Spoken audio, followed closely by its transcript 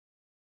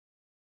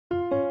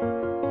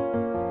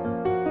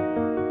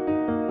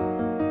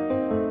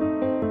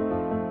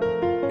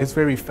It's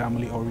very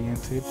family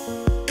oriented.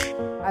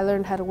 I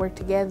learned how to work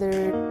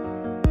together.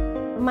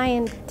 My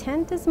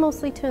intent is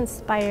mostly to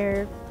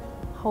inspire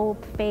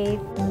hope,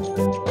 faith.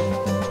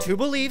 Two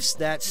beliefs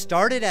that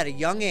started at a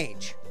young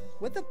age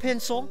with a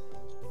pencil,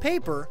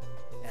 paper,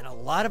 and a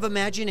lot of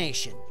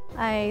imagination.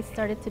 I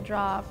started to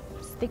draw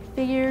stick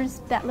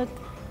figures that looked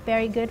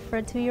very good for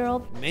a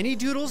 2-year-old. Many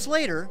doodles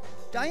later,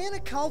 Diana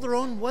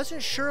Calderon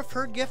wasn't sure if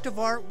her gift of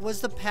art was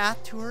the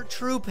path to her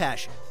true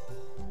passion,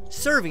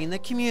 serving the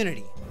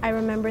community. I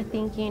remember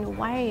thinking,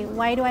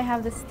 why do I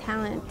have this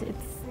talent?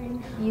 It's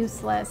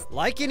useless.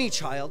 Like any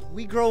child,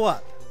 we grow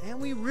up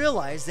and we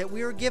realize that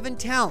we are given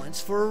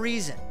talents for a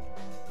reason.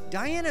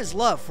 Diana's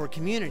love for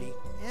community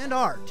and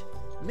art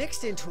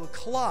mixed into a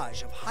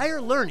collage of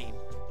higher learning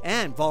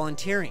and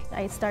volunteering.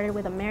 I started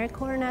with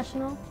AmeriCorps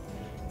National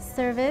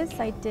Service.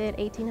 I did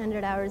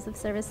 1,800 hours of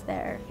service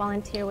there.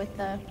 Volunteer with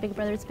the Big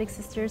Brothers Big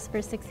Sisters for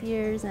 6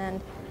 years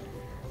and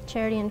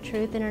Charity and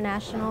Truth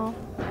International.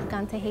 I've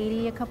gone to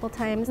Haiti a couple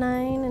times,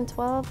 9 and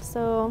 12,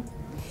 so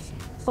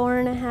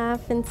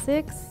 4.5 and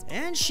 6.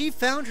 And she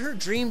found her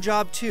dream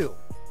job too,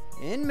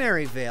 in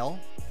Maryvale,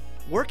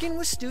 working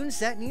with students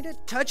that need a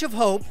touch of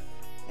hope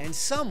and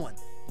someone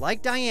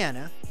like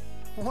Diana,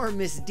 or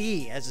Miss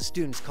D as the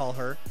students call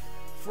her,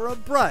 for a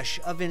brush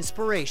of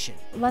inspiration.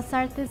 Las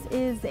Artes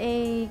is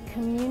a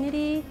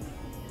community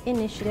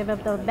initiative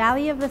of the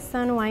Valley of the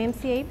Sun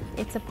YMCA.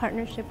 It's a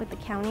partnership with the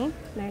county,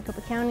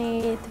 Maricopa County.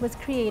 It was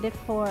created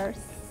for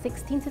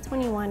 16 to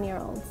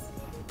 21-year-olds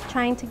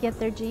trying to get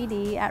their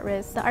GED at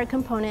risk. The art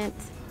component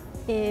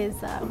is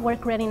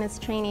work readiness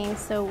training,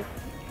 so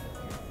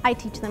I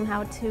teach them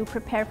how to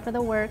prepare for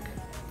the work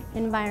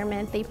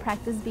environment. They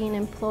practice being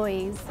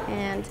employees,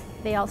 and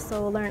they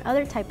also learn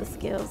other type of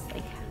skills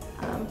like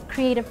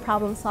creative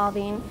problem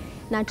solving,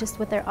 not just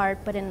with their art,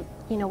 but in,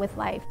 with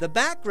life. The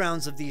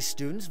backgrounds of these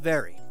students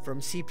vary from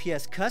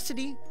CPS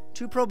custody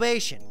to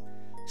probation.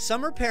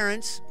 Some are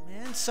parents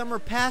and some are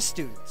past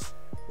students,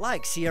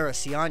 like Sierra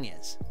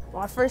Cianez.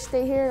 My first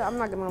day here, I'm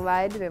not gonna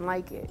lie, I didn't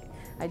like it.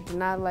 I did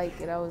not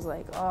like it. I was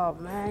like, oh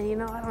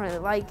man, I don't really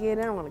like it.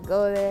 I don't want to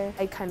go there.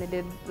 I kind of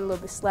did a little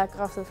bit slack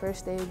off the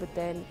first day, but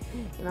then,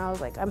 I was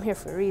like, I'm here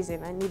for a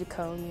reason. I need to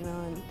come,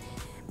 and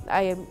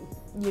I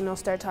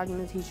started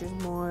talking to teachers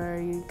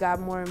more. You got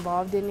more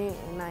involved in it,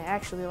 and I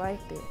actually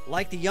liked it.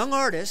 Like the young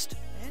artist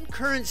and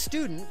current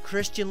student,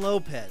 Christian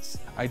Lopez.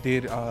 I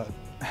did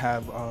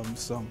have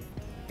some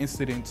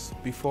incidents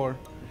before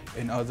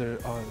in other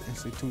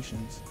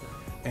institutions.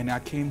 And I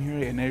came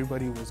here and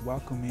everybody was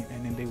welcoming,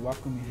 and then they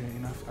welcomed me here,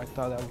 and I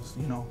thought that was,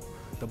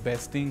 the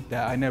best thing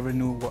that I never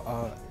knew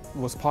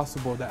was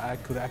possible that I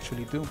could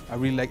actually do. I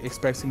really like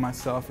expressing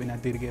myself, and I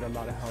did get a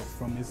lot of help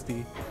from Ms.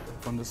 D,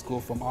 from the school,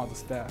 from all the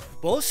staff.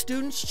 Both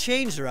students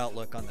changed their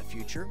outlook on the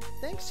future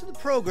thanks to the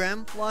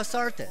program Las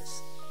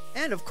Artes.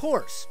 And of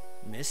course,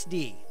 Miss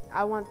D.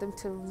 I want them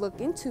to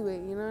look into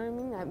it, you know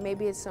what I mean?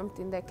 Maybe it's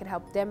something that could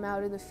help them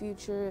out in the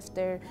future. If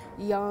they're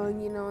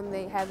young, and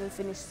they haven't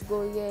finished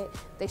school yet,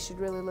 they should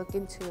really look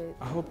into it.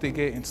 I hope they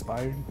get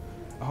inspired.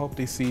 I hope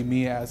they see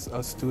me as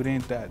a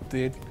student that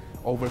did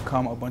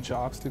overcome a bunch of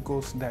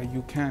obstacles, that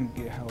you can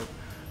get help.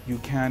 You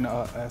can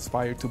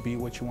aspire to be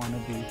what you want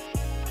to be.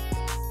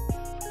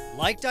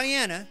 Like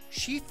Diana,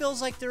 she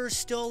feels like there is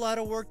still a lot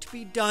of work to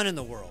be done in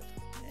the world.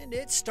 And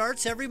it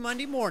starts every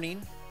Monday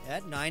morning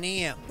at 9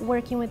 a.m.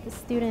 Working with the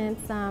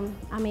students, I'm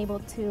able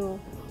to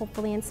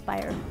hopefully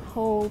inspire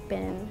hope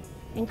and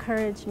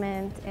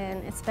encouragement,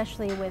 and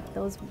especially with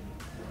those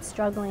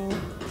struggling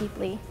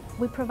deeply.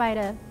 We provide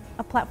a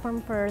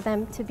platform for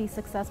them to be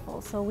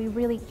successful, so we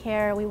really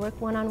care. We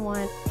work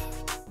one-on-one.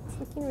 It's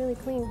looking really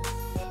clean.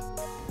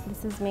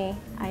 This is me.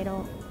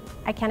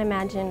 I can't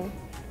imagine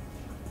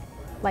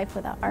life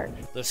without art.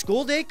 The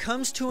school day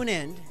comes to an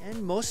end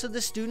and most of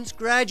the students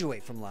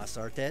graduate from Las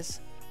Artes.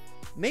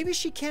 Maybe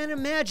she can't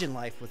imagine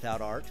life without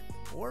art,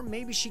 or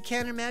maybe she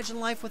can't imagine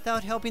life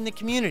without helping the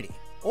community.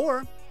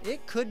 Or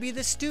it could be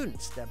the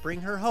students that bring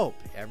her hope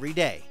every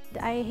day.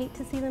 I hate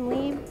to see them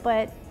leave,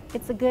 but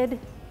it's a good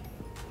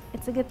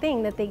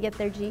thing that they get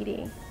their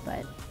GED,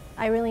 but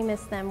I really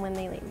miss them when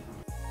they leave.